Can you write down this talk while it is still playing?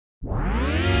Welcome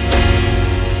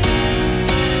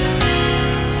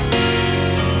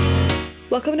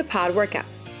to Pod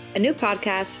Workouts, a new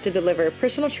podcast to deliver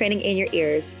personal training in your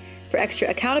ears for extra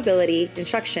accountability,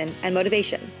 instruction, and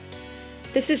motivation.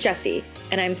 This is Jessie,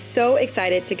 and I'm so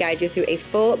excited to guide you through a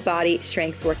full body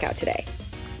strength workout today.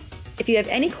 If you have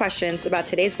any questions about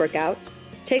today's workout,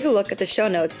 take a look at the show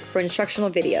notes for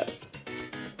instructional videos.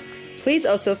 Please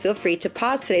also feel free to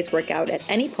pause today's workout at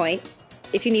any point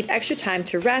if you need extra time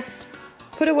to rest,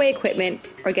 put away equipment,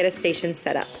 or get a station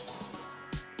set up.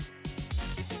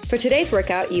 For today's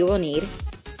workout, you will need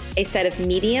a set of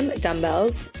medium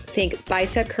dumbbells, think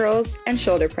bicep curls and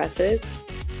shoulder presses,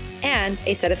 and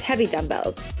a set of heavy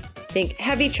dumbbells, think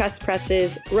heavy chest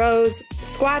presses, rows,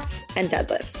 squats, and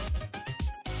deadlifts.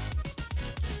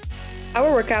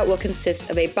 Our workout will consist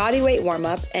of a bodyweight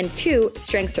warm-up and 2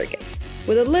 strength circuits,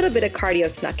 with a little bit of cardio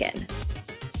snuck in.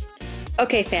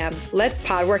 Okay fam, let's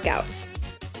pod workout.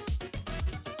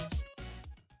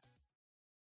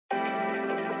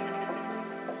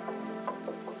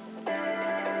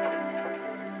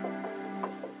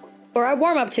 For our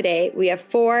warm-up today, we have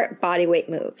 4 bodyweight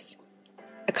moves.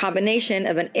 A combination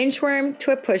of an inchworm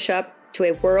to a push-up to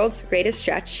a world's greatest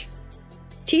stretch,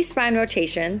 T-spine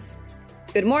rotations,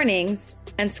 good mornings,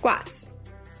 and squats.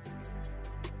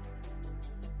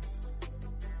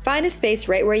 Find a space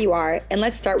right where you are, and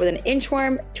let's start with an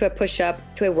inchworm to a push-up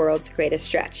to a world's greatest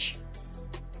stretch.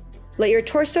 Let your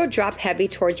torso drop heavy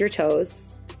towards your toes.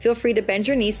 Feel free to bend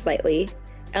your knees slightly,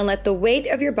 and let the weight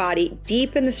of your body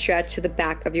deepen the stretch to the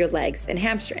back of your legs and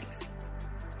hamstrings.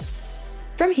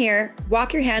 From here,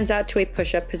 walk your hands out to a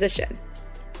push-up position.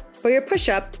 For your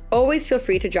push-up, always feel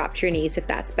free to drop to your knees if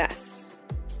that's best.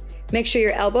 Make sure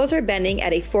your elbows are bending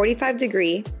at a 45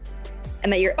 degree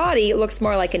and that your body looks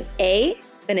more like an A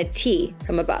than a T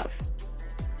from above.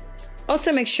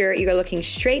 Also make sure you're looking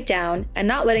straight down and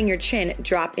not letting your chin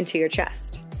drop into your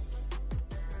chest.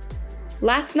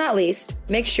 Last but not least,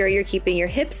 make sure you're keeping your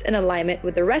hips in alignment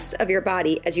with the rest of your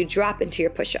body as you drop into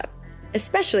your push-up,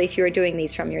 especially if you are doing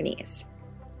these from your knees.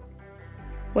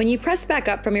 When you press back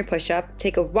up from your push-up,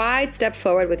 take a wide step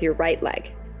forward with your right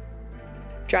leg.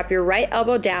 Drop your right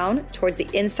elbow down towards the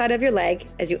inside of your leg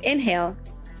as you inhale,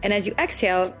 and as you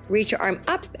exhale, reach your arm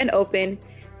up and open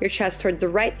your chest towards the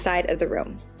right side of the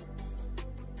room.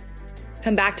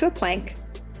 Come back to a plank.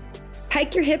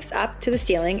 Pike your hips up to the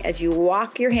ceiling as you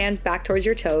walk your hands back towards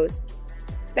your toes.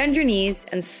 Bend your knees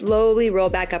and slowly roll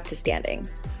back up to standing.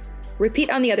 Repeat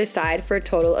on the other side for a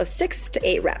total of 6 to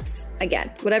 8 reps.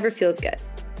 Again, whatever feels good.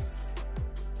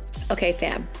 Okay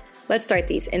fam, let's start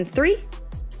these in 3,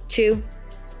 2,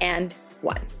 and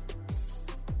 1.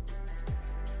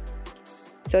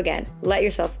 So again, let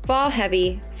yourself fall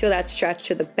heavy, feel that stretch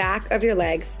to the back of your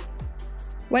legs.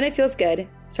 When it feels good,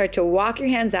 start to walk your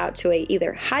hands out to a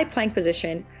either high plank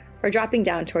position or dropping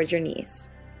down towards your knees.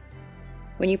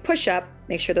 When you push up,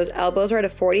 make sure those elbows are at a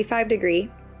 45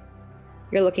 degree.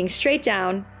 You're looking straight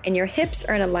down and your hips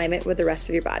are in alignment with the rest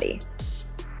of your body.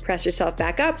 Press yourself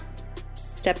back up,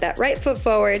 step that right foot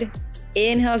forward.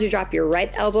 Inhale as you drop your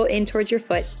right elbow in towards your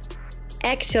foot.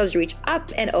 Exhale as you reach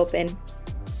up and open,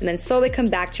 and then slowly come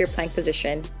back to your plank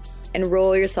position and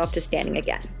roll yourself to standing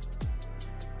again.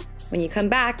 When you come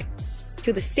back,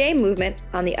 do the same movement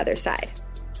on the other side.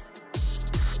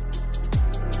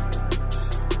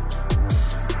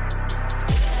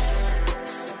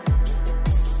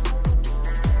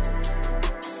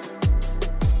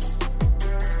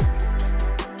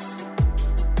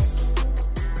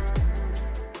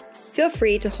 Feel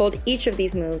free to hold each of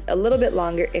these moves a little bit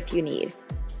longer if you need.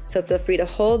 So feel free to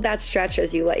hold that stretch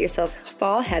as you let yourself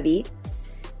fall heavy.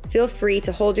 Feel free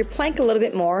to hold your plank a little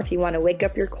bit more if you want to wake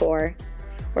up your core.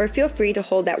 Or feel free to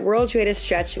hold that world's greatest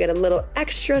stretch to get a little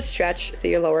extra stretch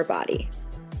through your lower body.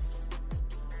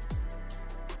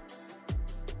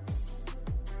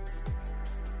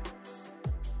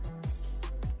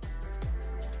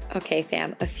 Okay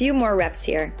fam, a few more reps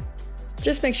here.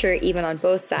 Just make sure you're even on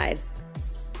both sides.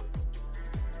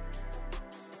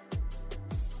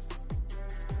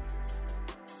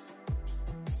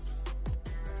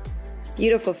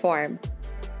 Beautiful form.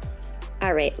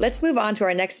 All right, let's move on to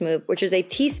our next move, which is a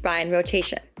T-spine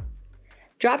rotation.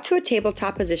 Drop to a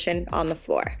tabletop position on the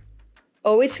floor.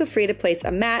 Always feel free to place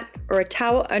a mat or a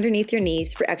towel underneath your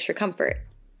knees for extra comfort.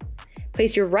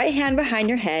 Place your right hand behind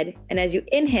your head, and as you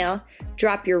inhale,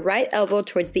 drop your right elbow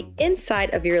towards the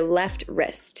inside of your left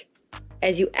wrist.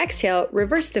 As you exhale,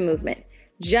 reverse the movement,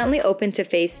 gently open to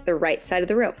face the right side of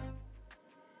the room.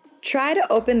 Try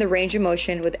to open the range of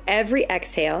motion with every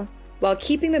exhale while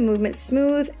keeping the movement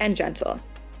smooth and gentle.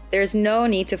 There's no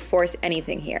need to force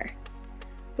anything here.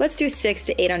 Let's do 6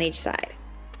 to 8 on each side.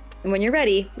 And when you're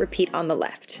ready, repeat on the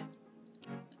left.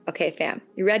 Okay, fam,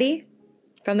 you ready?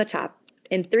 From the top,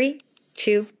 in 3,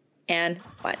 2, and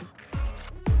 1.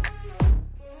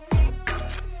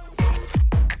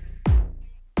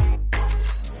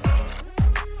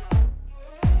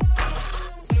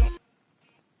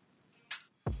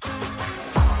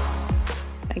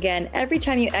 Again, every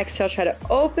time you exhale, try to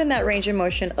open that range of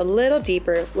motion a little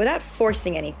deeper without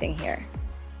forcing anything here.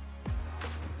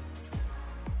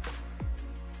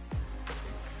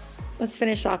 Let's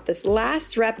finish off this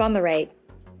last rep on the right,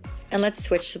 and let's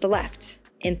switch to the left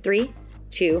in 3,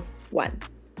 2, 1.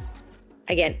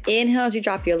 Again, inhale as you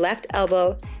drop your left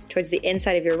elbow towards the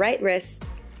inside of your right wrist,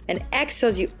 and exhale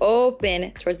as you open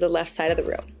towards the left side of the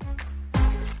room.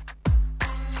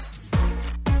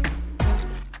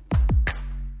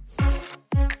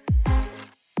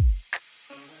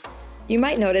 You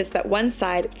might notice that one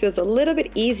side feels a little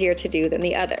bit easier to do than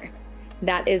the other.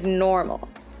 That is normal.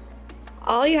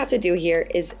 All you have to do here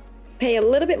is pay a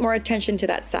little bit more attention to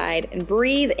that side and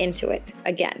breathe into it.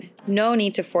 Again, no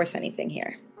need to force anything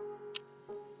here.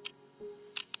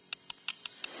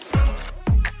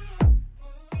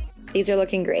 These are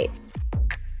looking great.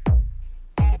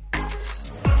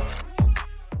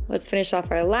 Let's finish off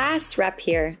our last rep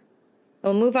here.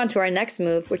 We'll move on to our next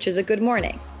move, which is a good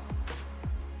morning.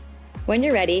 When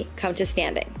you're ready, come to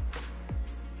standing.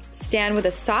 Stand with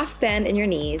a soft bend in your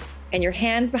knees and your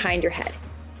hands behind your head.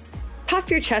 Puff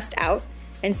your chest out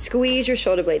and squeeze your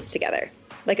shoulder blades together,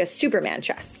 like a Superman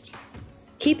chest.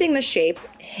 Keeping the shape,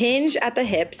 hinge at the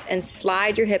hips and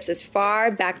slide your hips as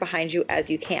far back behind you as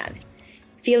you can,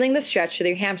 feeling the stretch through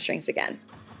your hamstrings again.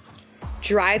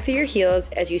 Drive through your heels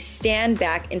as you stand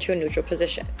back into a neutral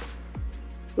position.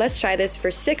 Let's try this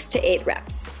for 6 to 8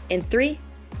 reps in 3,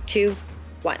 2,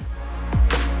 1.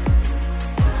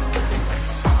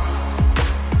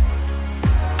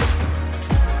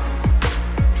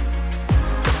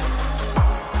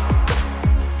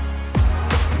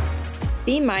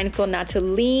 Be mindful not to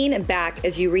lean back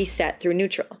as you reset through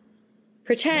neutral.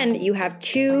 Pretend you have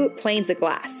 2 planes of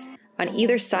glass on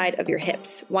either side of your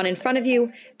hips, one in front of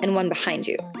you and one behind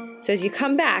you. So as you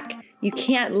come back, you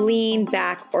can't lean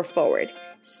back or forward,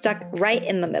 stuck right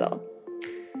in the middle.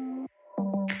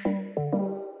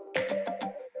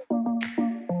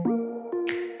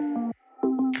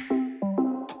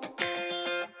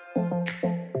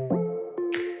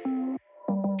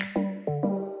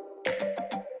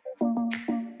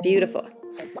 Beautiful.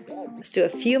 Let's do a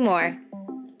few more.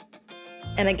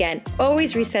 And again,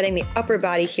 always resetting the upper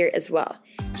body here as well.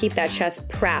 Keep that chest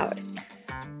proud.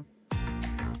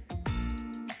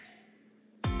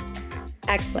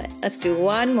 Excellent. Let's do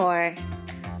one more.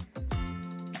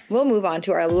 We'll move on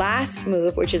to our last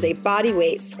move, which is a body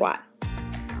weight squat.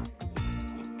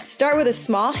 Start with a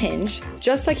small hinge,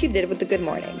 just like you did with the good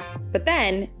morning, but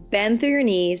then bend through your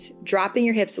knees, dropping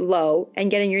your hips low and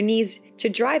getting your knees to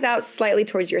drive out slightly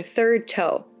towards your third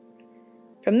toe.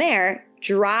 From there,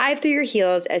 drive through your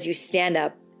heels as you stand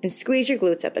up and squeeze your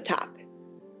glutes at the top.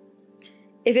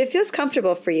 If it feels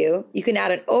comfortable for you, you can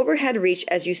add an overhead reach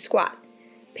as you squat,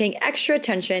 paying extra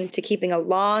attention to keeping a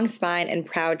long spine and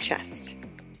proud chest.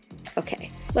 Okay,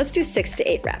 let's do 6 to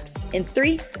 8 reps in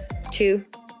 3, 2,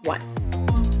 1.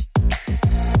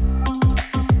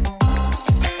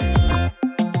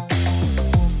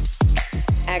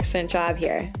 Excellent job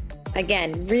here.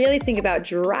 Again, really think about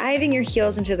driving your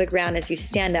heels into the ground as you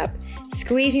stand up,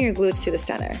 squeezing your glutes to the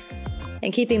center,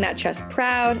 and keeping that chest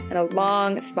proud and a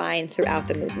long spine throughout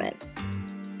the movement.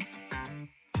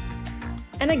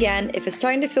 And again, if it's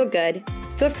starting to feel good,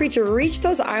 feel free to reach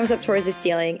those arms up towards the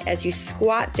ceiling as you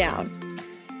squat down,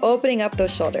 opening up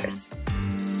those shoulders.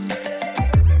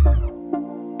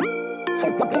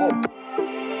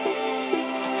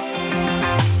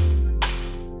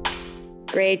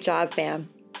 Great job, fam.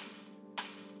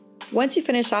 Once you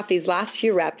finish off these last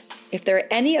few reps, if there are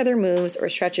any other moves or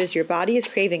stretches your body is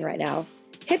craving right now,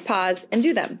 hit pause and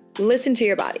do them. Listen to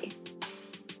your body.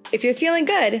 If you're feeling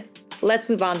good, let's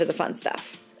move on to the fun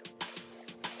stuff.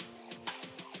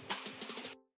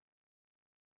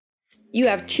 You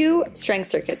have 2 strength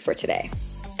circuits for today.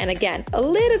 And again, a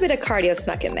little bit of cardio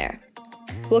snuck in there.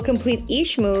 We'll complete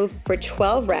each move for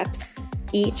 12 reps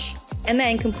each, and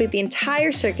then complete the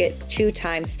entire circuit 2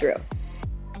 times through.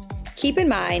 Keep in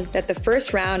mind that the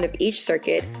first round of each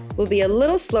circuit will be a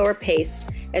little slower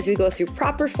paced as we go through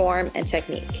proper form and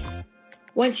technique.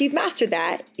 Once you've mastered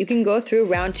that, you can go through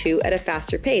round 2 at a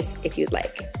faster pace if you'd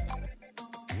like.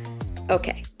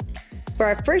 Okay, for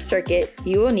our first circuit,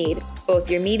 you will need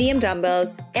both your medium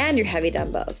dumbbells and your heavy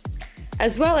dumbbells,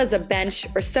 as well as a bench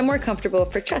or somewhere comfortable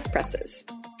for chest presses.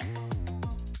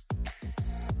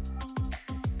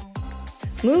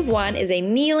 Move 1 is a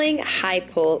kneeling high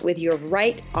pull with your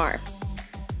right arm.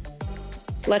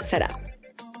 Let's set up.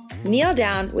 Kneel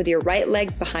down with your right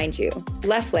leg behind you,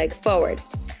 left leg forward,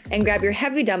 and grab your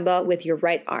heavy dumbbell with your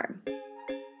right arm.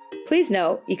 Please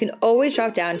note, you can always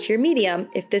drop down to your medium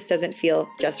if this doesn't feel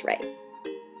just right.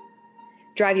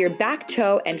 Drive your back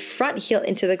toe and front heel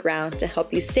into the ground to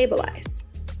help you stabilize.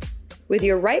 With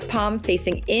your right palm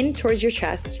facing in towards your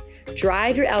chest,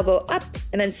 drive your elbow up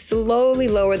and then slowly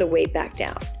lower the weight back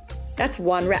down. That's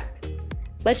 1 rep.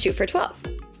 Let's shoot for 12.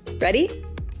 Ready?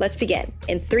 Let's begin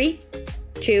in 3,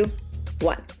 2,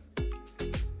 1.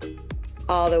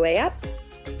 All the way up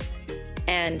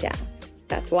and down.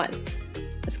 That's 1.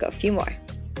 Let's go a few more.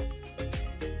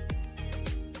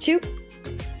 2,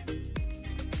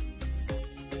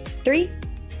 3,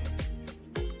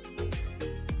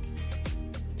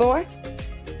 4,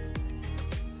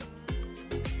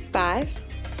 5,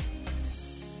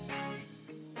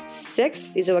 6.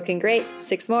 These are looking great.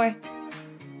 6 more.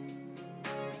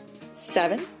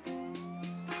 7,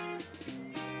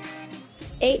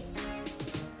 8,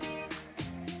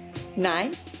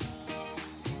 9,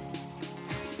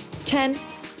 10,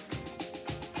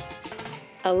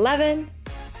 11,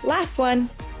 last one,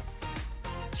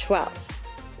 12.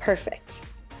 Perfect.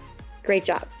 Great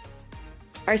job.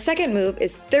 Our second move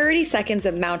is 30 seconds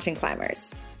of mountain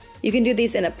climbers. You can do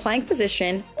these in a plank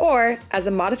position or as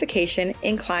a modification,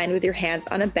 inclined with your hands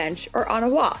on a bench or on a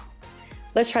wall.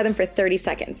 Let's try them for 30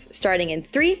 seconds, starting in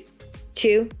 3,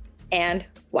 2, and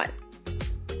 1.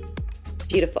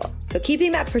 Beautiful. So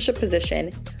keeping that push-up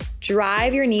position,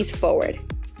 drive your knees forward,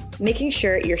 making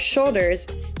sure your shoulders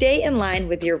stay in line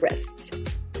with your wrists.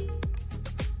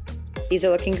 These are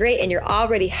looking great and you're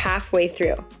already halfway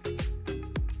through.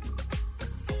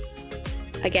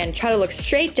 Again, try to look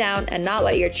straight down and not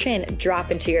let your chin drop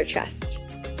into your chest.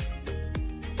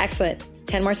 Excellent.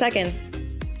 10 more seconds.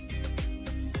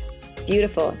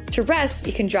 Beautiful. To rest,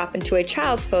 you can drop into a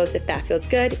child's pose if that feels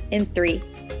good in 3,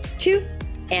 2,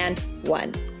 and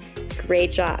 1.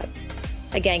 Great job.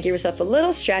 Again, give yourself a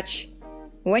little stretch.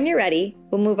 When you're ready,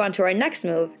 we'll move on to our next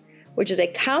move, which is a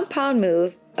compound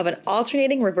move of an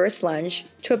alternating reverse lunge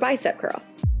to a bicep curl.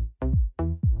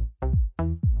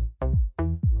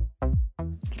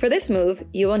 For this move,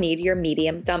 you will need your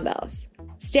medium dumbbells.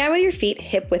 Stand with your feet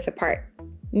hip width apart,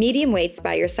 medium weights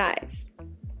by your sides.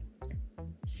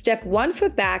 Step 1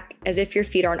 foot back as if your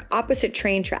feet are on opposite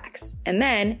train tracks, and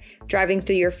then, driving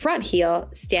through your front heel,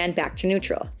 stand back to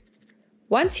neutral.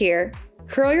 Once here,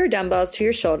 curl your dumbbells to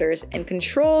your shoulders and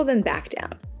control them back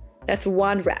down. That's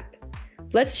 1 rep.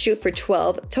 Let's shoot for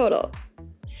 12 total.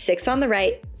 6 on the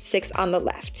right, 6 on the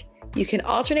left. You can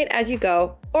alternate as you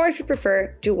go, or if you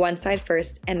prefer, do one side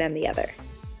first and then the other.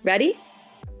 Ready?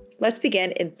 Let's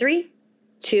begin in 3,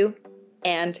 2,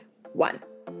 and 1.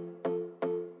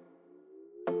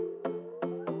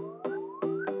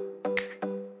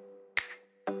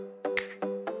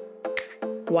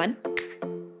 1,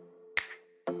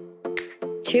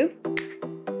 2,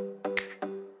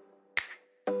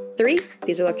 3.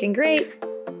 These are looking great.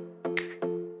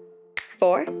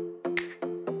 4,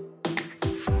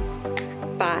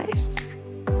 5,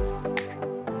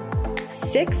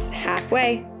 6,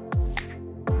 halfway.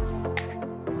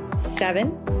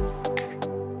 7,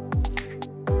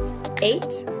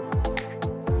 8,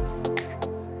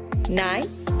 9,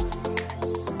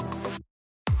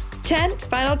 10,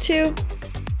 final 2,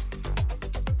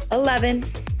 11,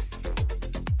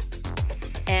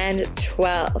 and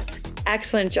 12.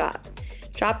 Excellent job.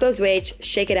 Drop those weights,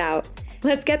 shake it out.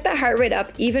 Let's get the heart rate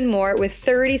up even more with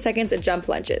 30 seconds of jump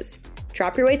lunges.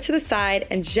 Drop your weights to the side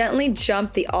and gently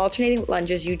jump the alternating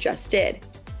lunges you just did.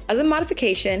 As a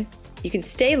modification, you can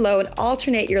stay low and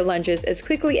alternate your lunges as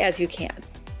quickly as you can.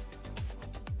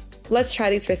 Let's try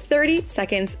these for 30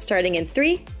 seconds, starting in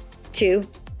 3, 2,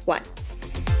 1.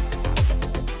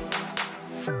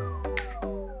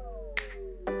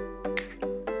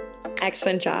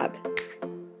 Excellent job.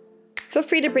 Feel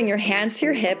free to bring your hands to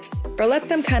your hips or let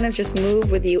them kind of just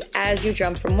move with you as you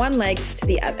jump from one leg to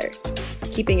the other,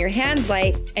 keeping your hands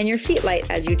light and your feet light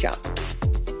as you jump.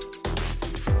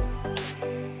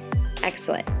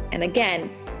 Excellent. And again,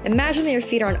 imagine that your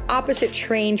feet are on opposite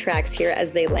train tracks here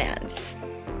as they land.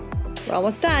 We're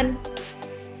almost done.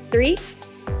 3,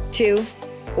 2,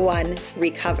 1,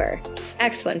 recover.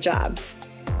 Excellent job.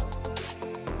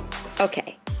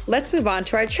 Okay, let's move on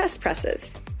to our chest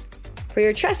presses. For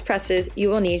your chest presses, you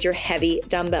will need your heavy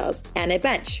dumbbells and a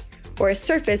bench, or a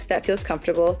surface that feels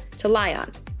comfortable to lie on.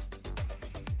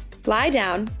 Lie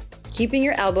down, keeping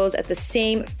your elbows at the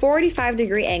same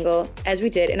 45-degree angle as we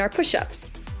did in our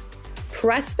push-ups.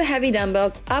 Press the heavy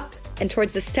dumbbells up and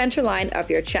towards the center line of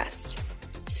your chest.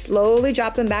 Slowly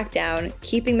drop them back down,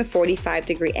 keeping the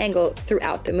 45-degree angle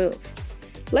throughout the move.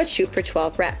 Let's shoot for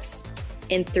 12 reps.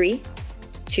 In 3,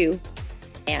 2,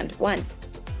 and 1.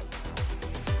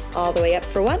 All the way up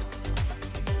for 1.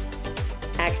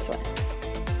 Excellent.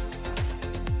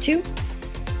 2,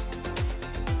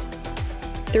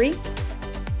 3,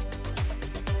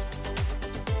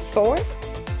 4,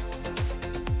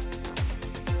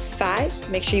 5.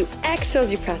 Make sure you exhale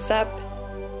as you press up.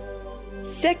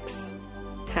 6,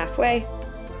 halfway.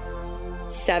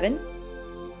 7,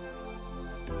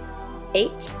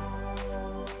 8,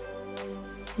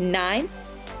 9,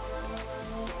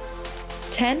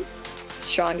 10,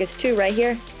 strongest 2 right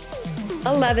here,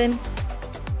 11,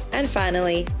 and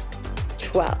finally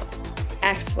 12.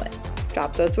 Excellent.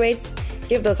 Drop those weights,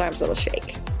 give those arms a little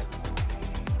shake.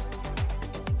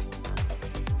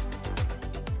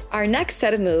 Our next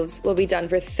set of moves will be done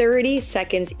for 30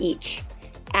 seconds each,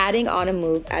 adding on a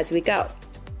move as we go.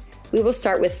 We will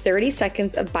start with 30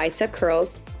 seconds of bicep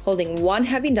curls, holding one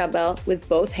heavy dumbbell with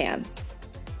both hands.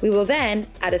 We will then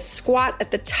add a squat at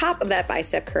the top of that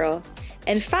bicep curl,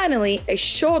 and finally a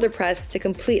shoulder press to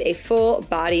complete a full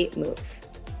body move.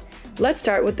 Let's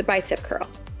start with the bicep curl.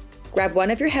 Grab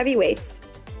one of your heavy weights,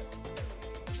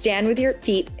 stand with your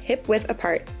feet hip width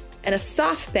apart, and a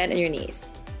soft bend in your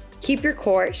knees. Keep your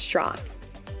core strong.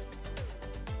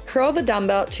 Curl the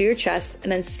dumbbell to your chest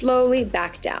and then slowly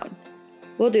back down.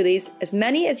 We'll do these as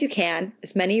many as you can,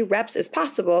 as many reps as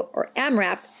possible, or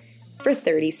AMRAP, for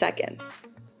 30 seconds.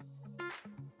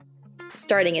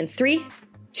 Starting in 3,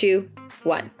 2,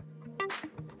 1.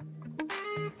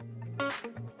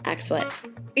 Excellent.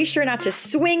 Be sure not to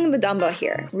swing the dumbbell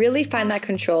here. Really find that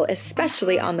control,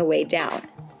 especially on the way down.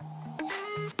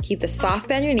 Keep the soft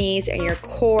bend in your knees and your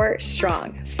core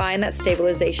strong. Find that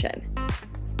stabilization.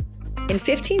 In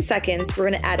 15 seconds, we're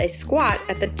going to add a squat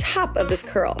at the top of this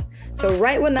curl. So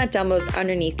right when that dumbbell is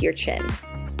underneath your chin.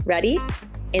 Ready?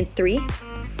 In 3,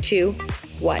 2,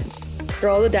 1.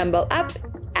 Curl the dumbbell up,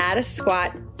 add a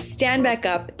squat, stand back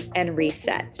up, and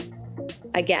reset.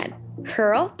 Again,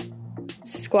 curl,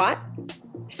 squat,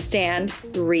 stand,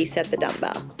 reset the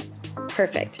dumbbell.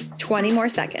 Perfect. 20 more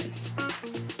seconds.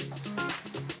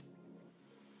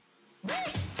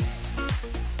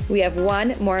 We have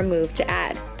one more move to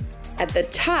add. At the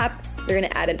top, you're going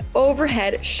to add an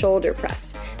overhead shoulder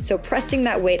press. So pressing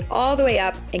that weight all the way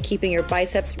up and keeping your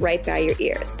biceps right by your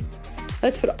ears.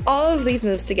 Let's put all of these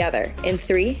moves together in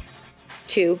 3,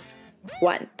 2,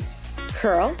 1.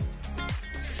 Curl,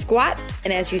 squat,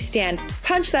 and as you stand,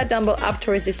 punch that dumbbell up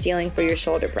towards the ceiling for your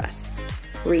shoulder press.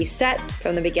 Reset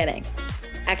from the beginning.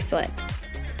 Excellent.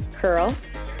 Curl,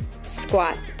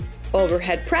 squat,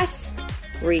 overhead press,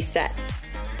 reset.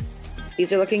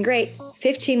 These are looking great.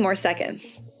 15 more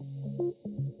seconds.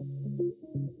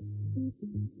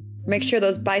 Make sure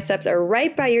those biceps are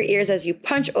right by your ears as you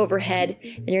punch overhead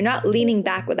and you're not leaning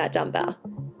back with that dumbbell.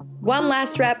 One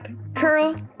last rep.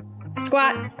 Curl,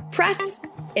 squat, press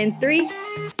in 3,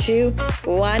 2,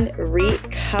 1.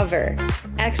 Recover.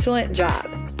 Excellent job.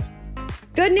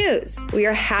 Good news. We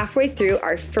are halfway through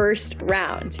our first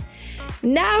round.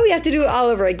 Now we have to do it all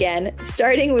over again,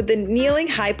 starting with the kneeling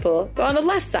high pull, but on the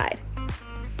left side.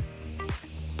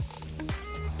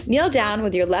 Kneel down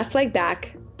with your left leg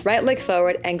back, right leg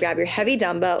forward, and grab your heavy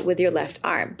dumbbell with your left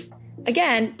arm.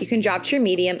 Again, you can drop to your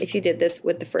medium if you did this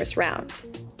with the first round.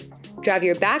 Drive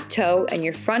your back toe and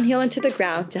your front heel into the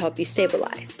ground to help you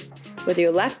stabilize. With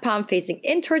your left palm facing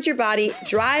in towards your body,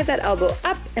 drive that elbow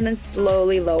up and then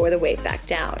slowly lower the weight back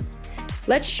down.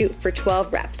 Let's shoot for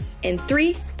 12 reps in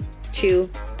 3, 2,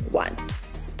 1.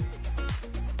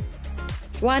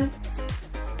 1,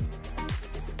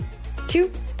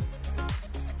 2,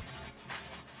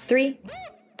 3,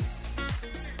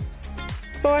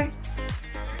 4,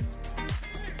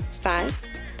 5,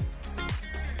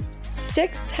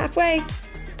 6, halfway,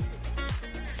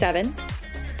 7,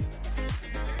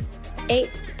 8,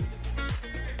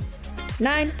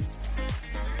 9,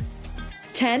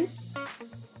 10,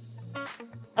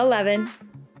 11,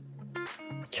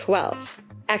 12.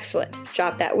 Excellent.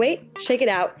 Drop that weight, shake it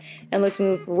out, and let's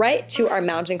move right to our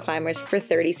mountain climbers for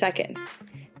 30 seconds.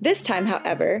 This time,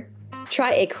 however,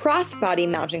 try a cross-body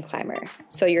mountain climber,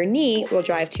 so your knee will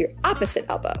drive to your opposite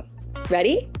elbow.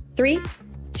 Ready? 3,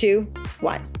 2,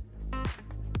 1.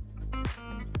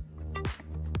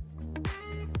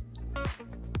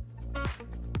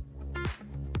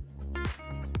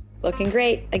 Looking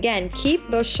great. Again, keep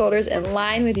those shoulders in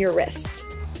line with your wrists.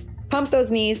 Pump those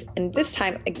knees, and this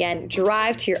time, again,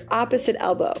 drive to your opposite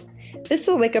elbow. This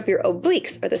will wake up your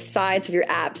obliques or the sides of your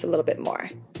abs a little bit more.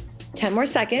 10 more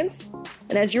seconds,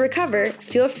 and as you recover,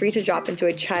 feel free to drop into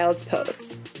a child's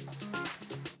pose.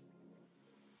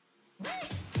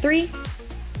 3,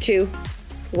 2,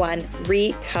 1,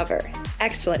 recover.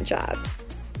 Excellent job.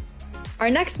 Our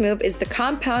next move is the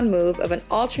compound move of an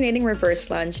alternating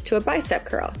reverse lunge to a bicep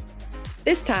curl.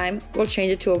 This time, we'll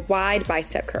change it to a wide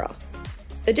bicep curl.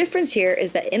 The difference here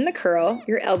is that in the curl,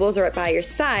 your elbows are by your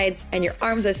sides and your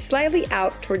arms are slightly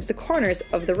out towards the corners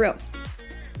of the room.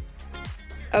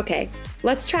 Okay,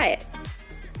 let's try it.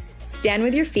 Stand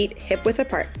with your feet hip-width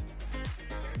apart.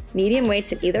 Medium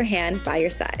weights in either hand by your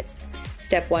sides.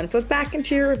 Step one foot back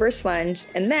into your reverse lunge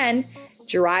and then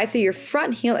drive through your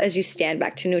front heel as you stand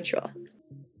back to neutral.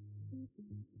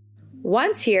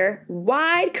 Once here,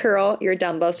 wide curl your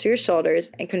dumbbells to your shoulders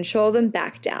and control them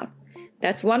back down.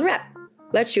 That's 1 rep.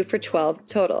 Let's shoot for 12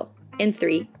 total. In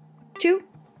 3, 2,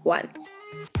 1.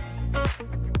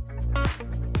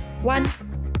 1,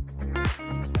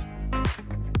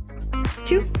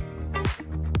 2,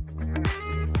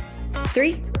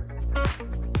 3,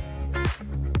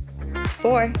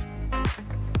 4,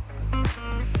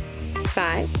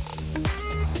 5,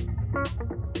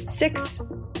 6,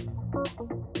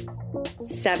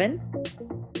 7,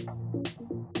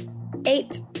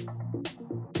 8,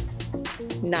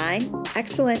 9,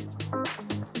 excellent,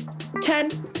 10,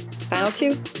 final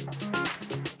 2,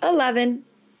 11,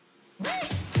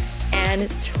 and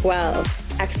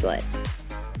 12, excellent.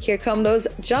 Here come those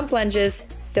jump lunges,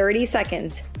 30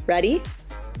 seconds. Ready?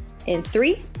 In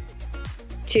 3,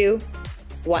 2,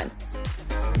 1.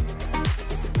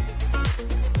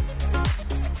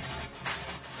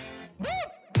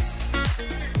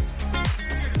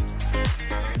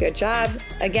 Good job.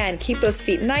 Again, keep those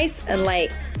feet nice and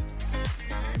light.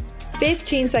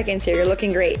 15 seconds here, you're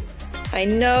looking great. I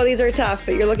know these are tough,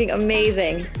 but you're looking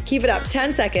amazing. Keep it up,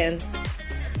 10 seconds.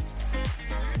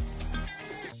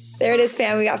 There it is,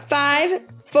 fam. We got 5,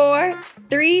 4,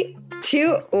 3,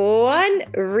 2, 1,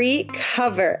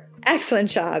 recover. Excellent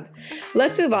job.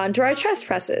 Let's move on to our chest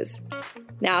presses.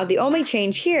 Now, the only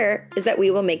change here is that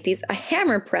we will make these a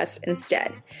hammer press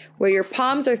instead, where your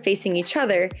palms are facing each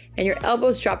other and your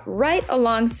elbows drop right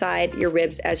alongside your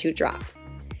ribs as you drop.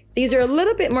 These are a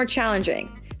little bit more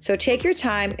challenging, so take your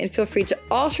time and feel free to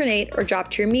alternate or drop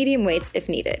to your medium weights if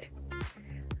needed.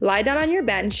 Lie down on your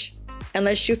bench and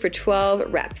let's shoot for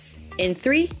 12 reps in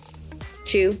 3,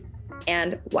 2,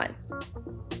 and 1.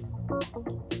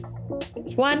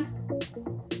 There's 1,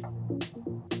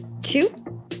 2,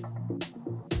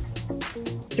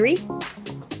 3,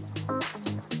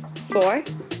 4,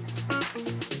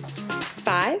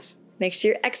 5. Make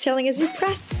sure you're exhaling as you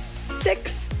press.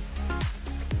 6,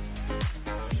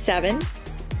 7,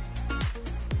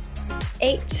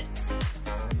 8,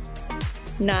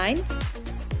 9,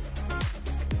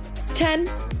 10,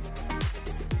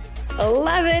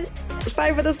 11,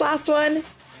 5 for this last one,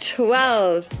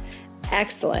 12.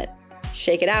 Excellent.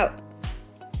 Shake it out.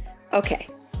 Okay,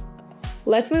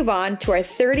 let's move on to our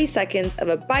 30 seconds of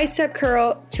a bicep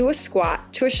curl to a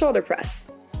squat to a shoulder press,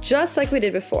 just like we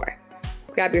did before.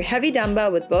 Grab your heavy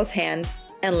dumbbell with both hands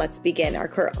and let's begin our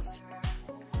curls.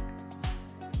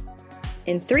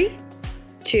 In 3,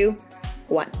 2,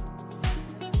 1.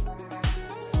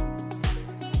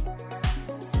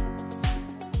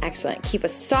 Excellent. Keep a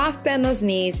soft bend those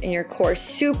knees and your core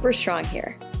super strong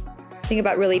here. Think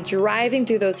about really driving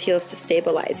through those heels to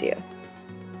stabilize you.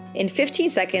 In 15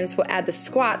 seconds, we'll add the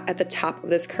squat at the top of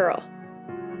this curl.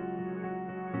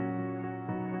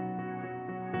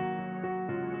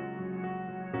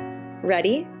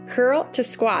 Ready? Curl to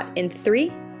squat in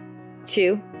 3,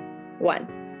 2,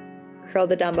 1. Curl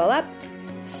the dumbbell up,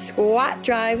 squat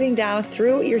driving down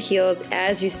through your heels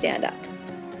as you stand up.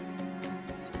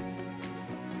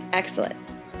 Excellent.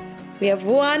 We have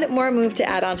one more move to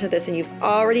add on to this and you've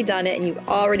already done it and you've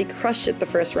already crushed it the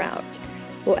first round.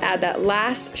 We'll add that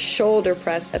last shoulder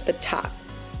press at the top.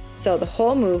 So the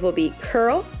whole move will be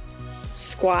curl,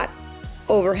 squat,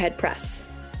 overhead press.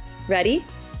 Ready?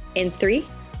 In 3,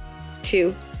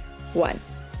 2, 1.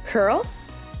 Curl,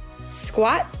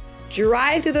 squat,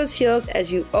 drive through those heels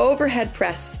as you overhead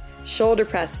press, shoulder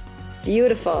press.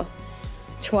 Beautiful.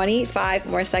 25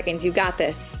 more seconds. You got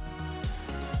this.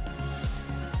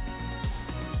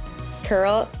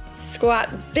 Curl, squat,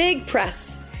 big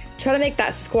press. Try to make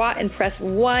that squat and press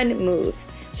one move.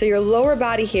 So your lower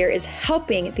body here is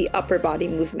helping the upper body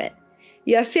movement.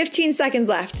 You have 15 seconds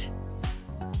left.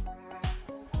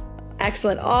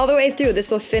 Excellent. All the way through.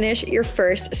 This will finish your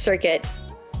first circuit.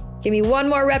 Give me one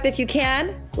more rep if you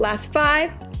can. Last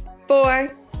 5,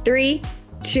 4, 3,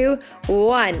 2,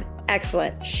 1.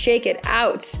 Excellent. Shake it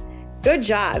out. Good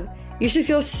job. You should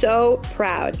feel so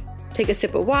proud. Take a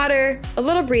sip of water, a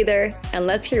little breather, and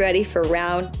let's get ready for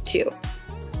round 2.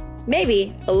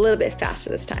 Maybe a little bit faster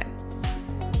this time.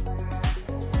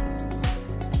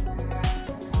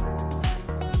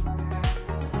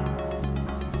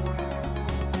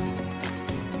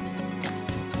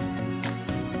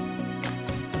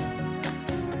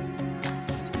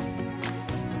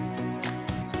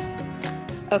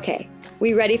 Okay,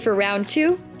 we ready for round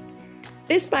 2?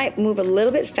 This might move a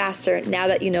little bit faster now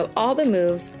that you know all the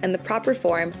moves and the proper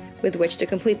form with which to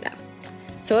complete them.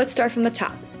 So let's start from the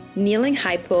top, kneeling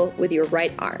high pull with your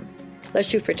right arm. Let's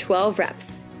shoot for 12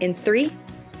 reps in 3,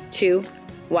 2,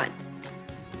 1.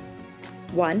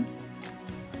 1,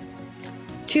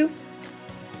 2,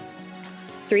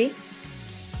 3,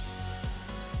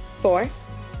 4,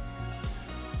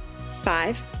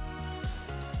 5,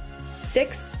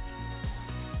 6,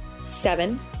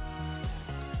 7,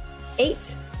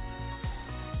 8,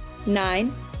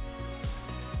 9,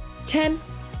 10,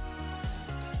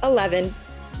 11,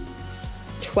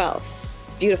 12.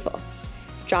 Beautiful.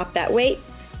 Drop that weight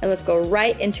and let's go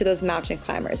right into those mountain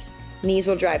climbers. Knees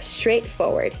will drive straight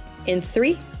forward in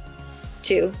 3,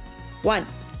 2, 1.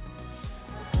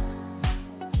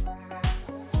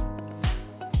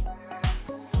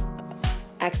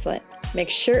 Excellent. Make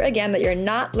sure again that you're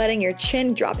not letting your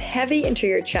chin drop heavy into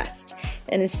your chest,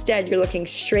 and instead you're looking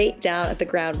straight down at the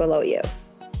ground below you.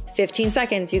 15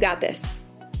 seconds, you got this.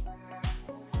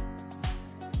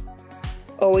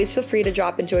 Always feel free to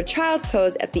drop into a child's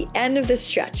pose at the end of this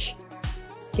stretch.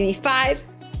 Give me 5,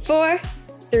 4,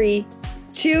 3,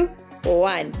 2,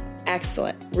 1.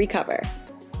 Excellent. Recover.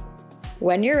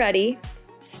 When you're ready,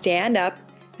 stand up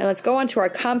and let's go on to our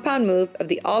compound move of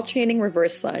the alternating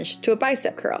reverse lunge to a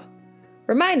bicep curl.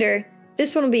 Reminder,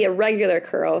 this one will be a regular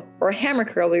curl or a hammer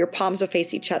curl where your palms will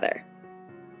face each other.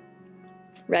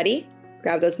 Ready?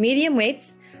 Grab those medium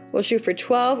weights. We'll shoot for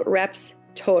 12 reps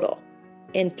total.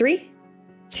 In 3,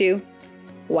 2,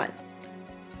 1.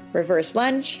 Reverse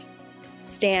lunge,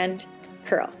 stand,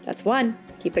 curl. That's 1.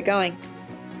 Keep it going.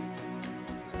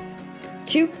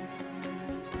 2,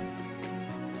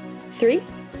 3,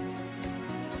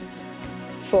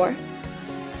 4,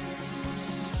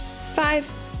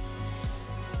 5,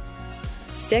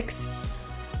 6,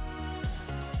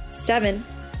 7,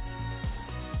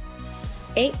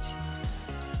 8,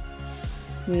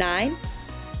 9,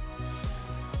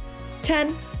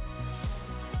 10,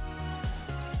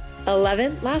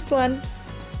 11, last one,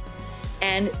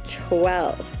 and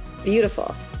 12.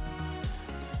 Beautiful.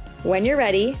 When you're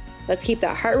ready, let's keep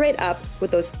that heart rate up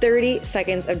with those 30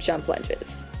 seconds of jump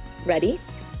lunges. Ready?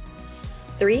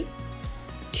 3,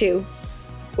 2,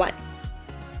 1.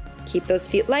 Keep those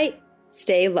feet light,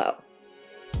 stay low.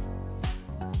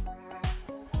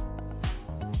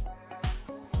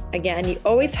 Again, you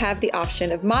always have the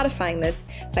option of modifying this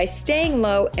by staying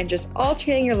low and just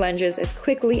alternating your lunges as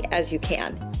quickly as you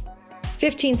can.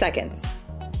 15 seconds.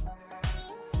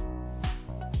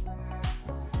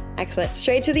 Excellent.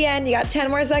 Straight to the end. You got 10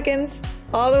 more seconds.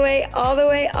 All the way, all the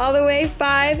way, all the way.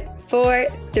 5, 4,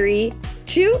 3,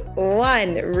 2,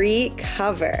 1.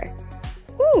 Recover.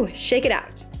 Woo, shake it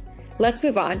out. Let's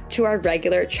move on to our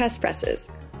regular chest presses.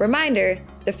 Reminder,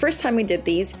 the first time we did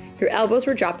these, your elbows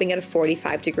were dropping at a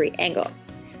 45-degree angle.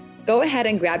 Go ahead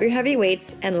and grab your heavy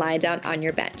weights and lie down on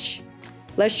your bench.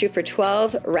 Let's shoot for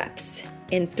 12 reps.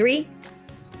 In 3,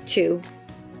 2,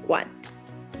 1.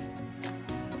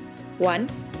 1,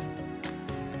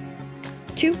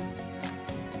 2,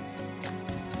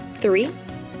 3,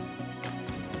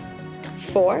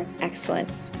 4,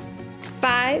 excellent.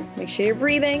 5, make sure you're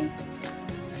breathing.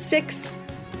 6,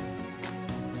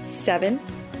 7,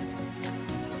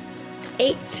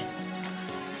 8,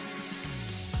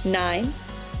 9,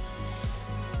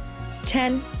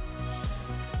 10,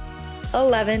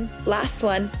 11, last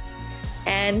one,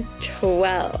 and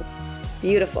 12.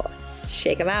 Beautiful.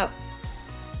 Shake them out.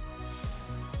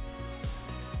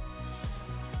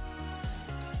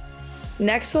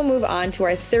 Next, we'll move on to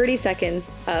our 30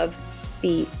 seconds of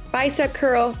the bicep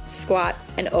curl, squat,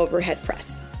 and overhead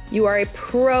press. You are a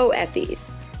pro at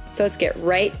these, so let's get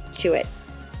right to it.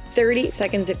 30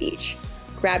 seconds of each.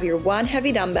 Grab your one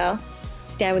heavy dumbbell,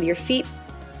 stand with your feet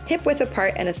hip width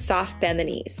apart and a soft bend the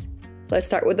knees. Let's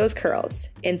start with those curls.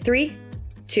 In 3,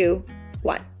 2,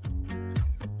 1.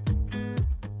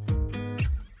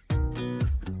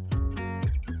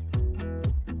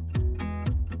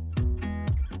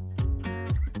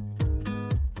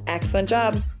 Excellent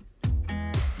job.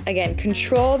 Again,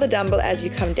 control the dumbbell as you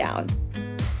come down.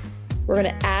 We're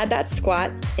going to add that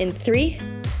squat in 3,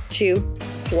 2,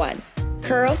 1.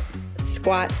 Curl,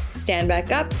 squat, stand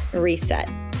back up, reset.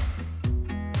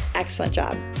 Excellent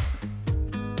job.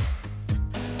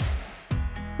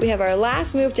 We have our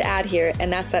last move to add here,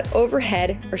 and that's that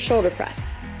overhead or shoulder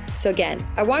press. So again,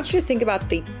 I want you to think about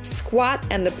the squat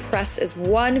and the press as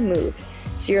one move.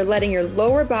 So you're letting your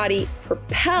lower body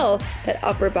propel that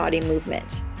upper body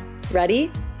movement.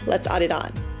 Ready? Let's add it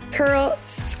on. Curl,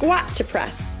 squat to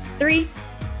press. 3,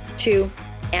 2,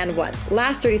 and 1.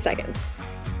 Last 30 seconds.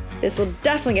 This will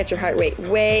definitely get your heart rate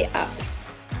way up.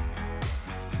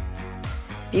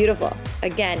 Beautiful.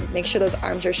 Again, make sure those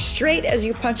arms are straight as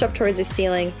you punch up towards the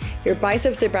ceiling. Your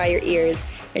biceps are by your ears,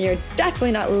 and you're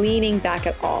definitely not leaning back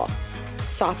at all.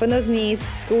 Soften those knees,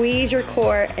 squeeze your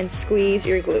core, and squeeze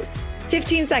your glutes.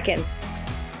 15 seconds.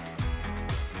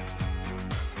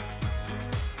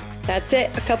 That's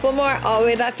it. A couple more, all the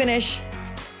way to that finish.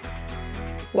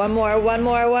 One more, one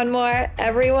more, one more.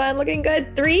 Everyone looking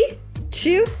good. 3,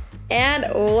 2, and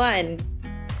 1.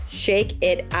 Shake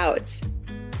it out.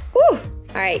 Woo!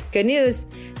 All right, good news.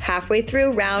 Halfway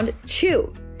through round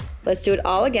 2. Let's do it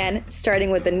all again,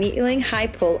 starting with the kneeling high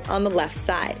pull on the left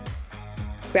side.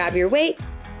 Grab your weight,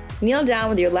 kneel down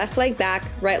with your left leg back,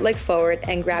 right leg forward,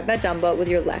 and grab that dumbbell with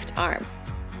your left arm.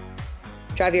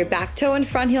 Drive your back toe and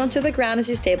front heel into the ground as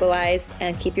you stabilize,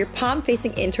 and keep your palm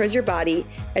facing in towards your body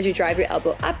as you drive your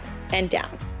elbow up and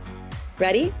down.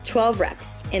 Ready? 12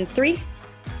 reps in 3,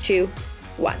 2,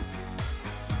 1.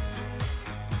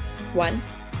 1,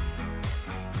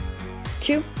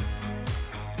 2,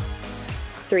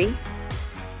 3,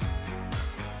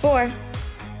 4,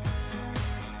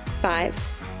 5,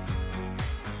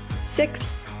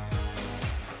 6,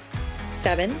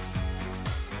 7,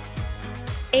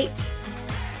 8,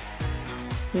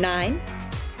 9,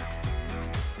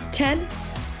 10,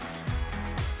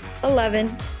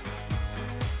 11,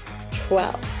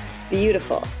 12.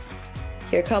 Beautiful.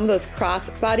 Here come those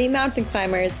cross-body mountain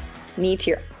climbers. Knee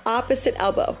to your opposite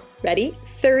elbow. Ready?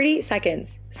 30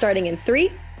 seconds, starting in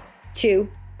 3, 2,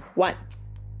 1.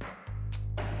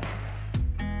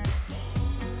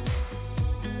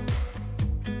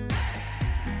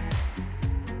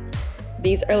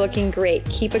 These are looking great.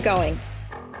 Keep it going.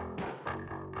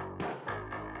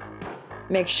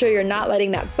 Make sure you're not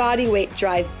letting that body weight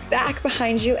drive back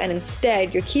behind you, and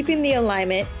instead you're keeping the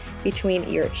alignment between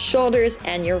your shoulders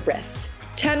and your wrists.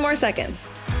 10 more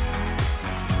seconds.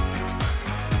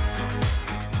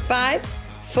 5,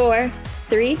 4,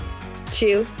 3,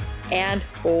 2, and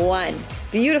 1.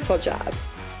 Beautiful job.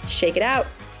 Shake it out.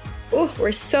 Ooh,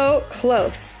 we're so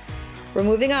close. We're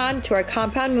moving on to our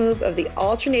compound move of the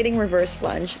alternating reverse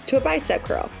lunge to a bicep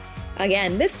curl.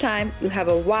 Again, this time you have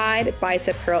a wide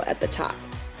bicep curl at the top.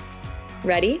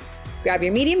 Ready? Grab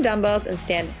your medium dumbbells and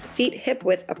stand feet hip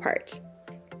width apart.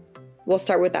 We'll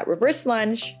start with that reverse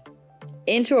lunge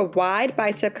into a wide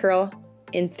bicep curl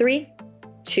in 3,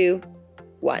 2,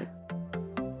 1.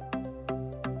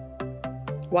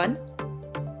 1,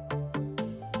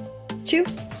 2,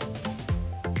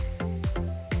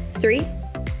 3,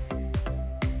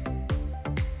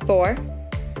 4,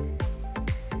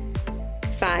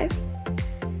 5,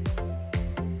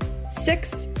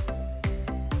 6,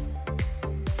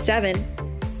 7,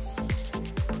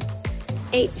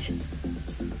 8,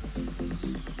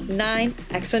 9,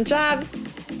 excellent job,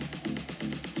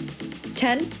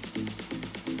 10,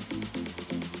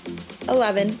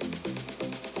 11,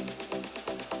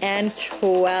 and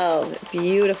 12.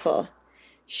 Beautiful.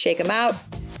 Shake them out.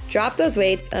 Drop those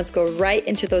weights, and let's go right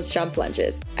into those jump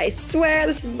lunges. I swear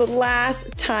this is the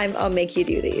last time I'll make you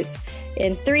do these.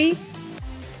 In 3,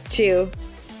 2,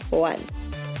 1.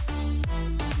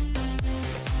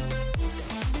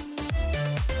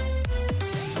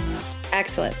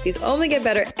 Excellent. These only get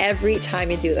better every time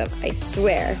you do them, I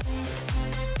swear.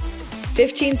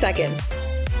 15 seconds.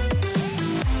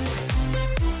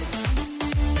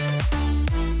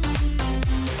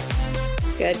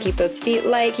 Good. Keep those feet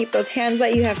light. Keep those hands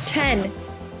light. You have 10.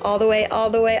 All the way,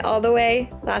 all the way, all the way.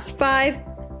 Last 5,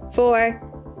 4,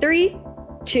 3,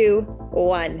 2,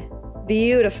 1.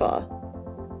 Beautiful.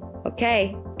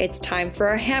 Okay, it's time for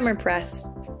our hammer press.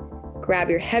 Grab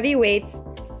your heavy weights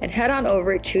and head on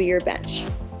over to your bench.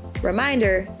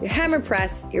 Reminder, your hammer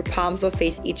press, your palms will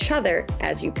face each other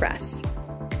as you press.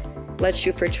 Let's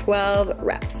shoot for 12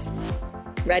 reps.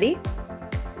 Ready?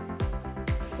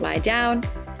 Lie down.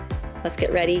 Let's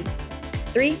get ready.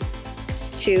 3,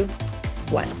 2,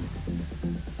 1.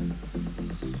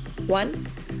 1,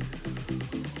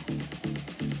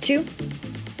 2,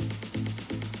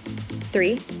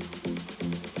 3,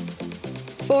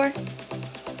 4,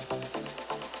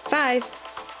 5,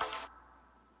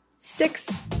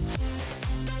 6,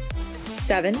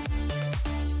 7,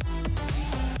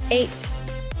 8,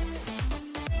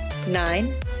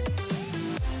 9,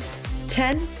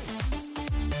 10,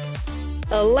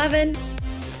 11,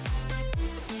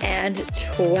 and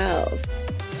 12.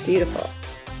 Beautiful.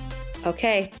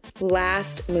 Okay,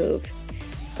 last move.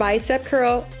 Bicep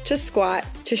curl to squat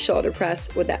to shoulder press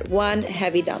with that one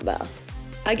heavy dumbbell.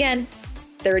 Again,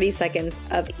 30 seconds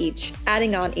of each,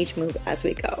 adding on each move as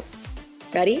we go.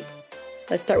 Ready?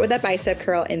 Let's start with that bicep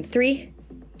curl in 3,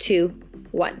 2,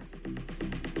 1.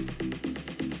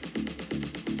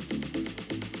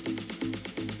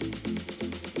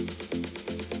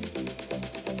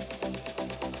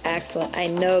 Excellent. I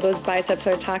know those biceps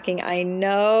are talking. I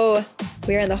know.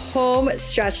 We are in the home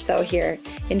stretch though here.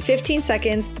 In 15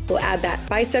 seconds, we'll add that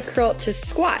bicep curl to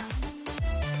squat.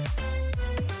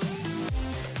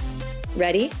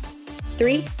 Ready?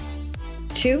 3,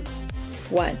 2,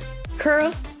 1.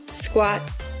 Curl, squat,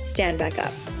 stand back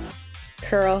up.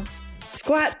 Curl,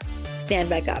 squat, stand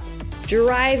back up.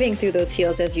 Driving through those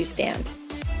heels as you stand.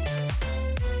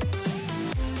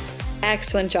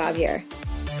 Excellent job here.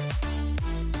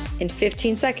 In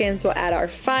 15 seconds, we'll add our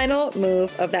final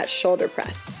move of that shoulder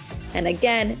press. And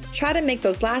again, try to make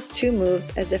those last 2 moves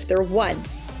as if they're one,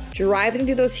 driving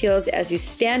through those heels as you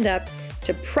stand up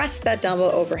to press that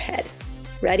dumbbell overhead.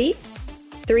 Ready?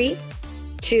 3,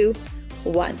 2,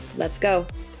 1. Let's go.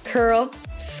 Curl,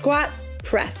 squat,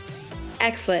 press.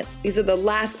 Excellent. These are the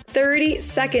last 30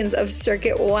 seconds of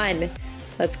circuit 1.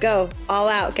 Let's go. All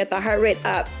out. Get the heart rate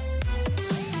up.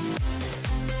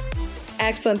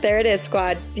 Excellent. There it is,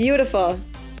 squad. Beautiful.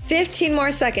 15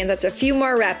 more seconds. That's a few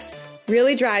more reps.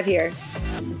 Really drive here.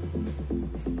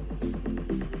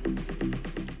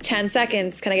 10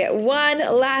 seconds. Can I get one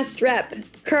last rep?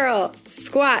 Curl,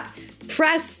 squat,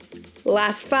 press.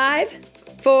 Last 5,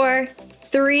 4,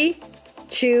 3,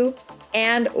 2,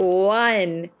 and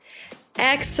 1.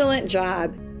 Excellent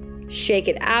job. Shake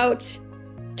it out.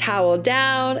 Towel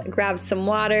down. Grab some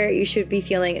water. You should be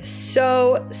feeling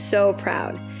so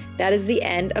proud. That is the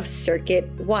end of circuit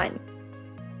 1.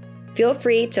 Feel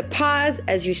free to pause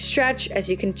as you stretch, as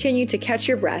you continue to catch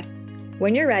your breath.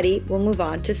 When you're ready, we'll move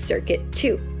on to circuit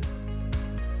 2.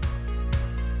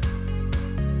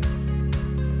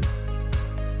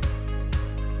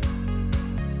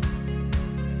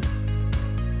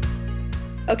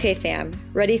 Okay fam,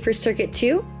 ready for circuit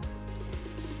 2?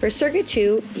 For circuit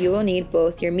 2, you will need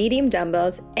both your medium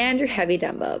dumbbells and your heavy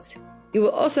dumbbells. You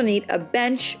will also need a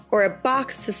bench or a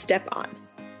box to step on.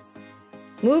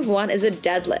 Move 1 is a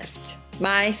deadlift,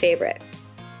 my favorite.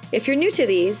 If you're new to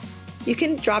these, you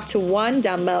can drop to 1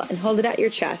 dumbbell and hold it at your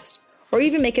chest, or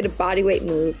even make it a bodyweight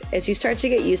move as you start to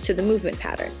get used to the movement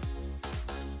pattern.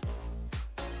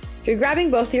 If you're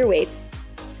grabbing both your weights,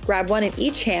 grab one in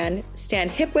each hand,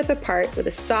 stand hip width apart with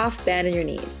a soft bend in your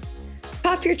knees.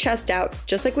 Puff your chest out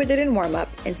just like we did in warm-up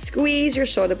and squeeze your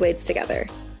shoulder blades together.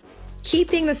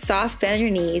 Keeping the soft bend in your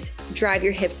knees, drive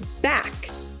your hips back,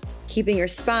 keeping your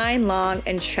spine long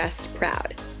and chest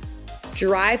proud.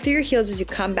 Drive through your heels as you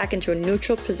come back into a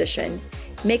neutral position,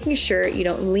 making sure you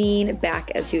don't lean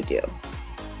back as you do.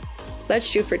 Let's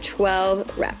shoot for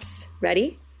 12 reps.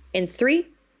 Ready? In 3,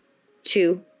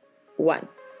 2, 1.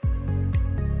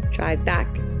 Drive back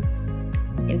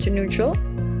into neutral.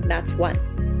 That's 1.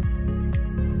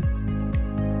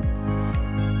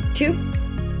 2.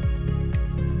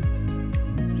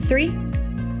 3,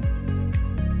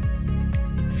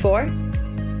 4,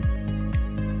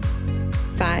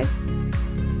 5,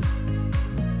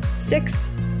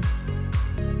 6,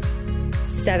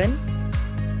 7,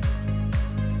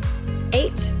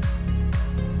 8,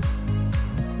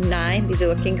 9. These are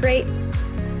looking great.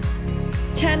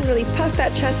 10, really puff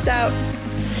that chest out.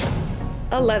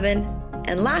 11,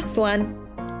 and last one,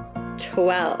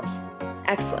 12.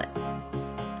 Excellent.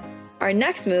 Our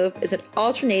next move is an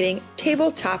alternating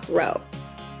tabletop row.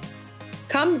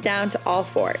 Come down to all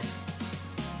fours.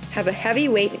 Have a heavy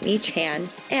weight in each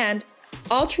hand and,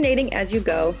 alternating as you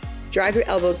go, drive your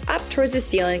elbows up towards the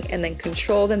ceiling and then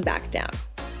control them back down.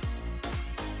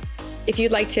 If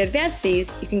you'd like to advance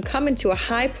these, you can come into a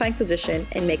high plank position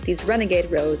and make these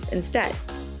renegade rows instead.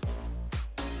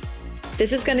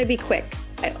 This is going to be quick.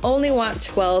 I only want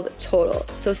 12 total,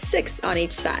 so 6 on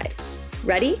each side.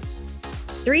 Ready?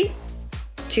 3,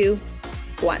 2,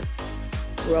 1.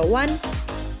 Row 1,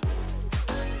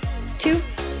 2,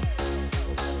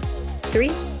 3,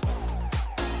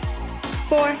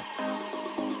 4,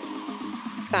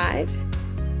 5,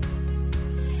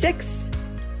 6,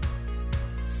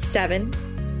 7,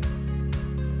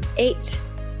 8,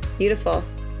 beautiful,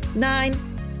 9,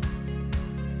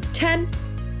 10,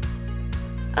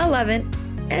 11,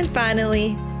 and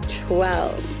finally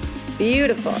 12.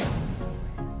 Beautiful.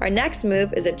 Our next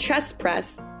move is a chest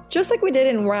press, just like we did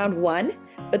in round 1,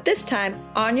 but this time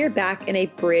on your back in a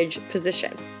bridge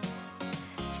position.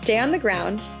 Stay on the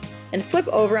ground and flip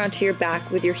over onto your back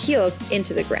with your heels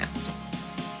into the ground.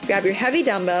 Grab your heavy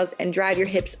dumbbells and drive your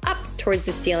hips up towards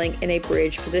the ceiling in a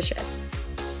bridge position.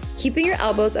 Keeping your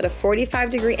elbows at a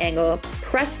 45-degree angle,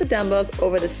 press the dumbbells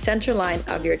over the center line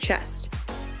of your chest,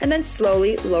 and then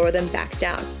slowly lower them back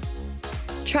down.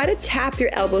 Try to tap your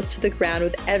elbows to the ground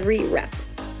with every rep.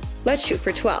 Let's shoot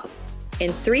for 12.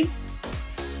 In 3,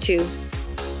 2,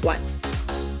 1.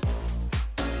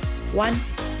 1,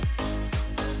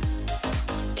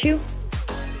 2,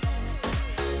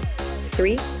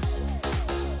 3,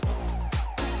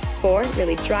 4,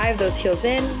 really drive those heels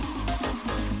in,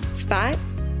 5,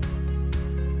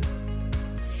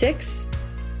 6,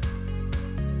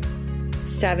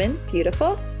 7,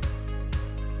 beautiful,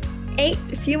 8,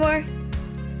 a few more,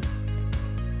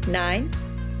 9,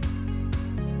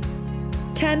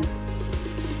 10,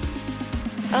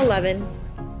 11,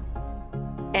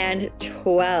 and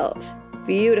 12.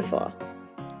 Beautiful.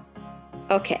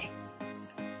 Okay,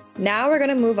 now we're going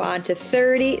to move on to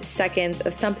 30 seconds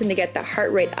of something to get the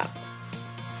heart rate up.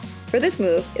 For this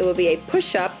move, it will be a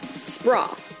push-up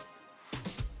sprawl.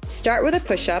 Start with a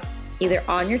push-up, either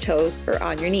on your toes or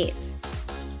on your knees.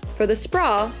 For the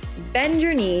sprawl, bend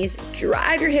your knees,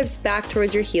 drive your hips back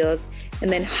towards your heels, and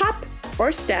then hop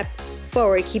or step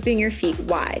forward, keeping your feet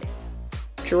wide.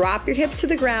 Drop your hips to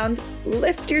the ground,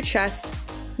 lift your chest,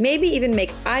 maybe even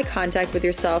make eye contact with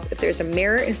yourself if there's a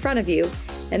mirror in front of you,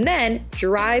 and then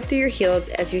drive through your heels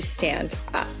as you stand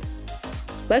up.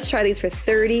 Let's try these for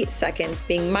 30 seconds,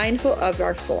 being mindful of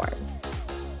our form.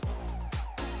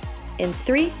 In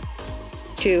 3,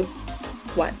 2,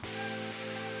 1.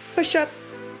 Push up,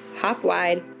 hop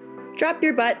wide, drop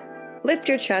your butt, lift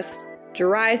your chest,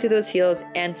 drive through those heels,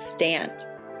 and stand.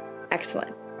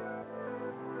 Excellent.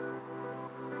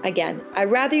 Again,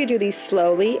 I'd rather you do these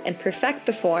slowly and perfect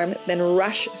the form than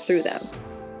rush through them.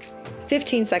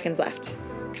 15 seconds left.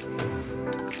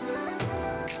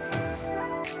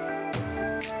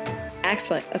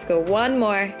 Excellent. Let's go one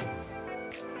more.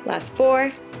 Last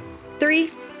 4, 3,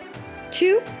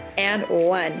 2, and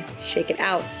 1. Shake it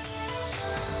out.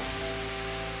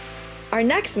 Our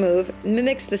next move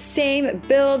mimics the same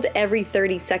build every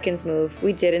 30 seconds move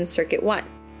we did in Circuit 1.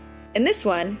 In this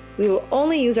one, we will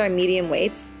only use our medium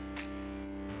weights,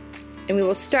 and we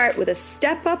will start with a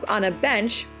step up on a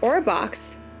bench or a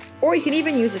box, or you can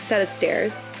even use a set of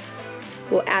stairs.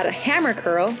 We'll add a hammer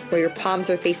curl where your palms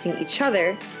are facing each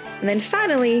other, and then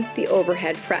finally, the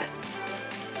overhead press.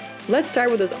 Let's start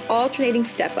with those alternating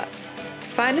step ups.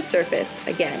 Find a surface,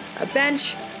 again, a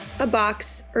bench, a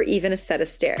box, or even a set of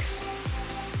stairs.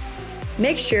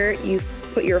 Make sure you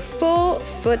put your full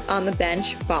foot on the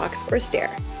bench, box, or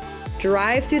stair.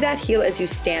 Drive through that heel as you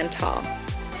stand tall.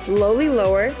 Slowly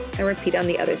lower and repeat on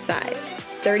the other side.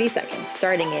 30 seconds,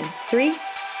 starting in 3,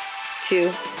 2,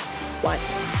 1.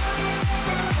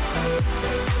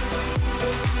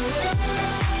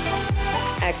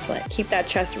 Excellent. Keep that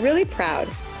chest really proud.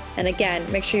 And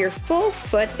again, make sure your full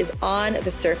foot is on the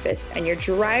surface and you're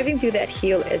driving through that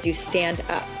heel as you stand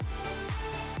up.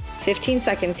 15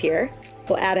 seconds here.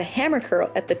 We'll add a hammer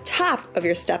curl at the top of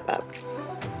your step up.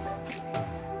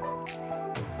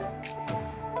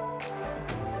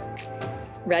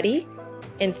 Ready?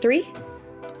 In 3,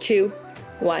 2,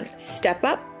 1. Step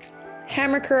up,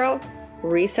 hammer curl,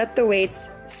 reset the weights,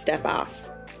 step off.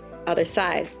 Other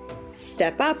side.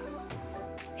 Step up,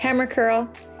 hammer curl,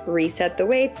 reset the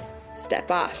weights,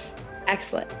 step off.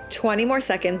 Excellent. 20 more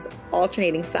seconds,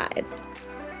 alternating sides.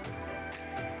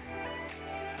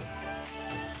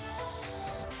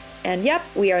 And yep,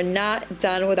 we are not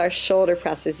done with our shoulder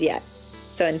presses yet.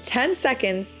 So in 10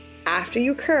 seconds, after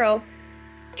you curl,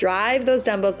 drive those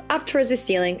dumbbells up towards the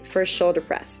ceiling for a shoulder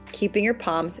press, keeping your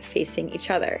palms facing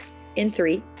each other. In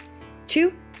 3,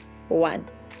 2, 1.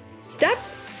 Step,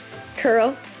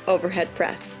 curl, overhead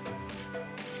press.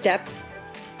 Step,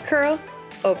 curl,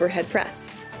 overhead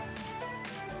press.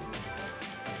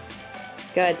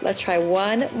 Good. Let's try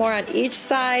one more on each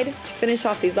side to finish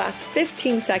off these last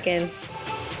 15 seconds.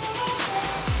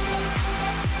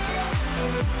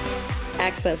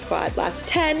 Excellent, squad. Last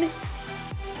 10.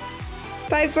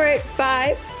 Fight for it.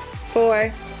 5,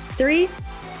 4, 3,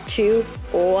 2,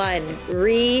 1.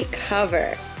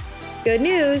 Recover. Good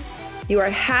news. You are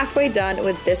halfway done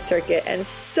with this circuit and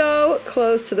so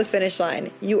close to the finish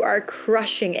line. You are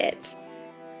crushing it.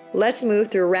 Let's move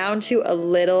through round 2 a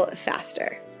little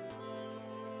faster.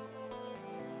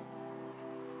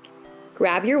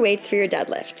 Grab your weights for your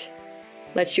deadlift.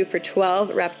 Let's shoot for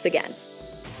 12 reps again.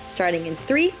 Starting in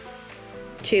 3,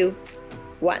 2,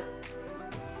 1.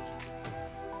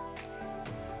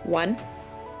 1,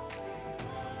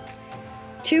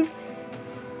 2,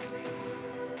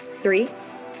 3,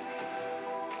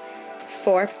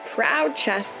 4, proud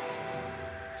chest.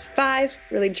 5,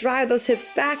 really drive those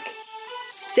hips back.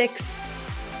 6,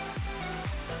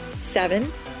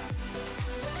 7,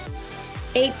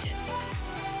 8,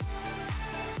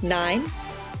 9,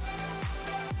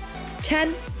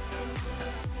 10,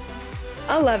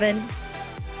 11,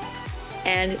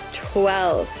 and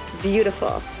 12.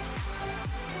 Beautiful.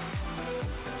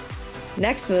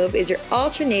 Next move is your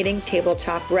alternating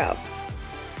tabletop row.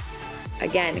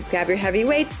 Again, grab your heavy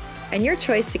weights and your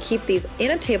choice to keep these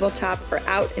in a tabletop or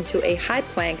out into a high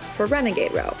plank for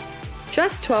renegade row.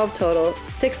 Just 12 total,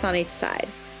 6 on each side.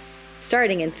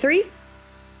 Starting in 3,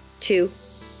 2,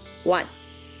 1.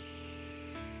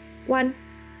 1,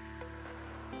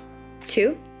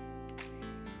 2,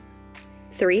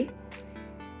 3,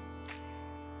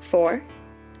 4,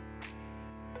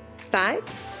 5,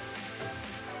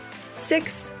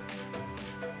 6,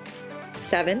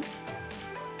 7,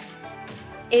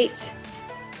 8,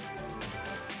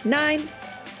 9,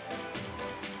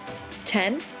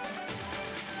 10,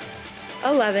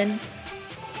 11,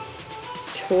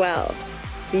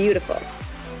 12. Beautiful.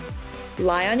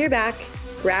 Lie on your back,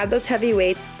 grab those heavy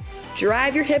weights,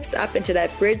 drive your hips up into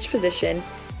that bridge position,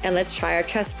 and let's try our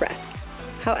chest press.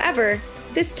 However,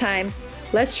 this time,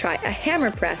 let's try a hammer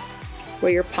press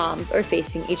where your palms are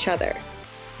facing each other.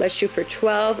 Let's shoot for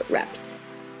 12 reps.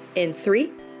 In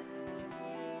 3,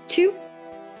 2,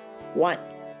 1.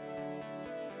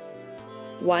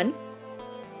 1,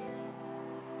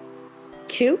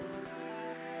 2,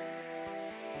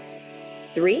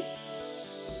 3,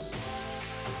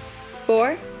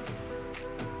 4,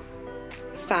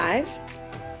 5,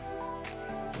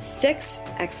 6,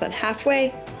 excellent,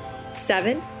 halfway,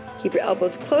 7, keep your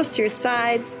elbows close to your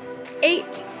sides,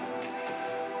 8,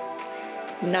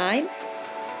 9,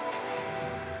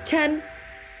 10,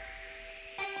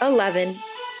 11,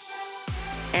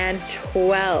 and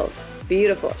 12.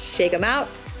 Beautiful. Shake them out,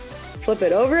 flip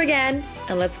it over again,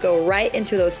 and let's go right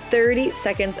into those 30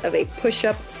 seconds of a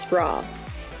push-up sprawl.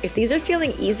 If these are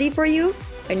feeling easy for you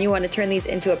and you want to turn these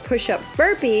into a push-up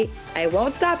burpee, I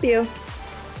won't stop you.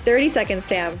 30 seconds,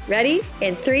 fam. Ready?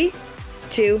 In 3,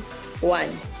 2,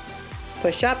 1.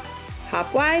 Push up,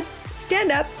 hop wide,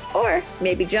 stand up, or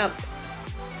maybe jump.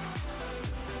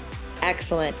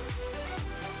 Excellent.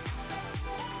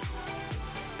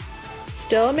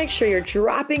 Still make sure you're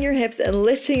dropping your hips and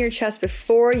lifting your chest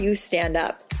before you stand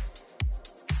up.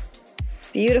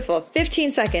 Beautiful.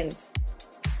 15 seconds.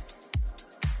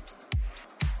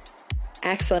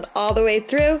 Excellent. All the way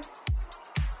through.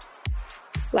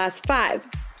 Last 5,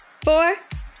 4,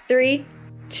 3,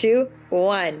 2,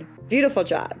 1. Beautiful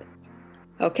job.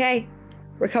 Okay,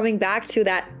 we're coming back to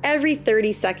that every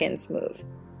 30 seconds move.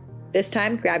 This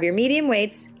time, grab your medium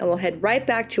weights and we'll head right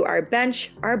back to our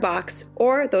bench, our box,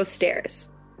 or those stairs.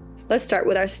 Let's start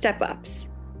with our step-ups.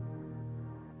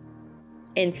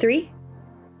 In 3,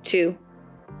 2,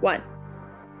 1.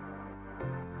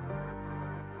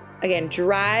 Again,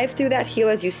 drive through that heel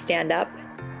as you stand up.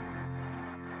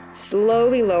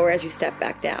 Slowly lower as you step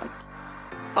back down,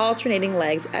 alternating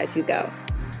legs as you go.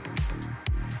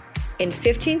 In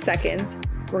 15 seconds,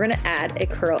 we're going to add a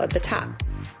curl at the top.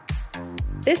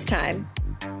 This time,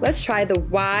 let's try the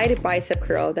wide bicep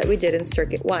curl that we did in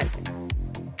circuit 1,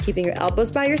 keeping your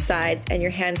elbows by your sides and your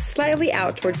hands slightly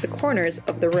out towards the corners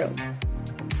of the room.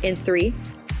 In 3,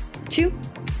 2,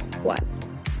 1.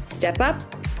 Step up,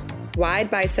 wide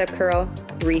bicep curl,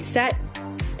 reset,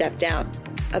 step down.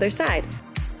 Other side.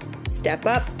 Step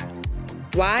up,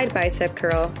 wide bicep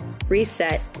curl,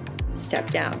 reset, step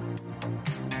down.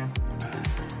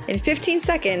 In 15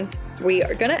 seconds, we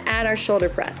are going to add our shoulder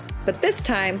press, but this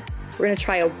time we're going to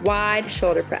try a wide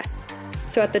shoulder press.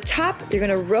 So at the top, you're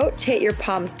going to rotate your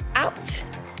palms out,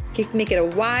 make it a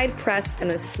wide press, and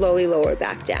then slowly lower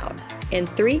back down. In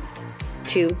 3,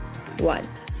 2, 1.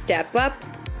 Step up,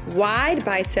 wide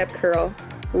bicep curl,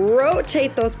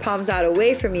 rotate those palms out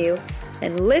away from you,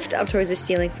 and lift up towards the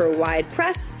ceiling for a wide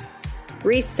press,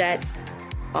 reset,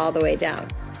 all the way down.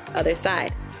 Other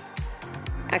side.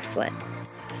 Excellent.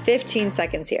 15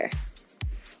 seconds here.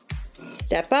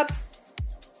 Step up,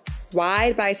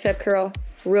 wide bicep curl,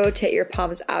 rotate your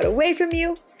palms out away from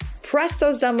you, press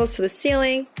those dumbbells to the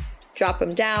ceiling, drop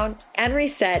them down, and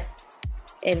reset.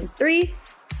 In 3,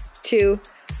 2,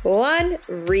 1,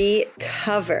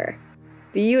 recover.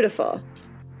 Beautiful.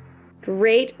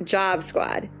 Great job,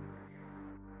 squad.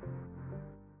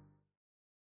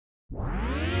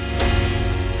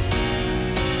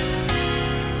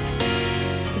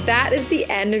 That is the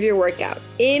end of your workout.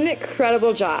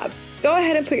 Incredible job. Go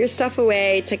ahead and put your stuff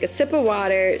away, take a sip of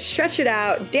water, stretch it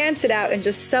out, dance it out, and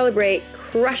just celebrate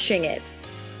crushing it.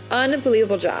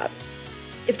 Unbelievable job.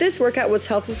 If this workout was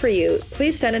helpful for you,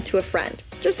 please send it to a friend,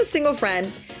 just a single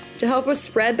friend, to help us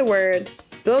spread the word,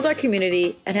 build our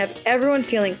community, and have everyone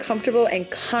feeling comfortable and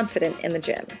confident in the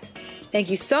gym. Thank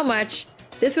you so much.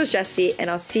 This was Jessie, and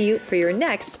I'll see you for your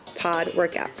next pod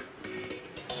workout.